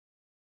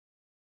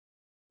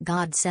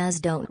God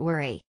says don't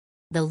worry.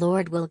 The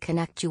Lord will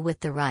connect you with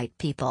the right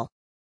people.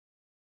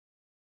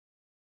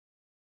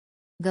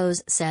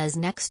 Goes says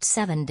next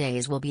 7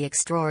 days will be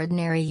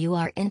extraordinary. You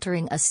are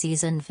entering a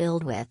season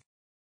filled with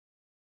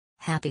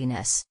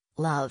happiness,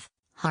 love,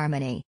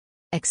 harmony.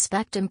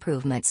 Expect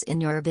improvements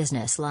in your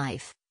business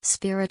life,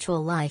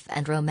 spiritual life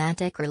and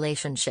romantic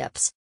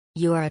relationships.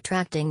 You are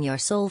attracting your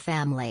soul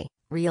family,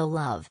 real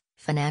love,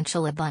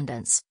 financial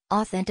abundance,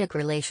 authentic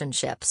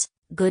relationships,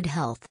 good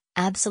health,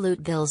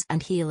 absolute bills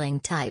and healing.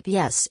 Type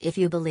yes if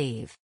you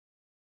believe.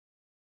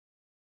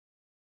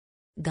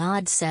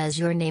 God says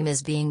your name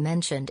is being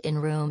mentioned in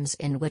rooms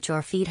in which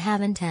your feet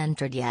haven't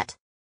entered yet.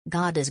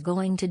 God is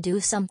going to do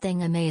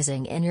something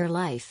amazing in your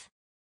life.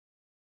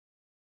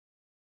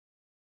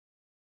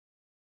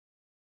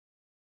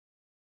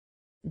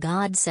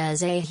 God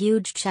says a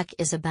huge check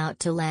is about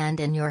to land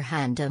in your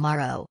hand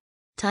tomorrow.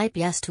 Type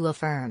yes to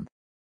affirm.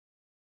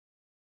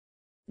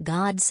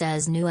 God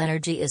says new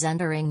energy is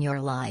entering your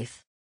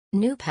life.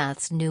 New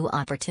paths, new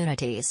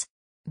opportunities.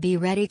 Be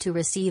ready to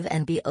receive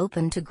and be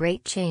open to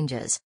great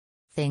changes.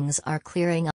 Things are clearing up.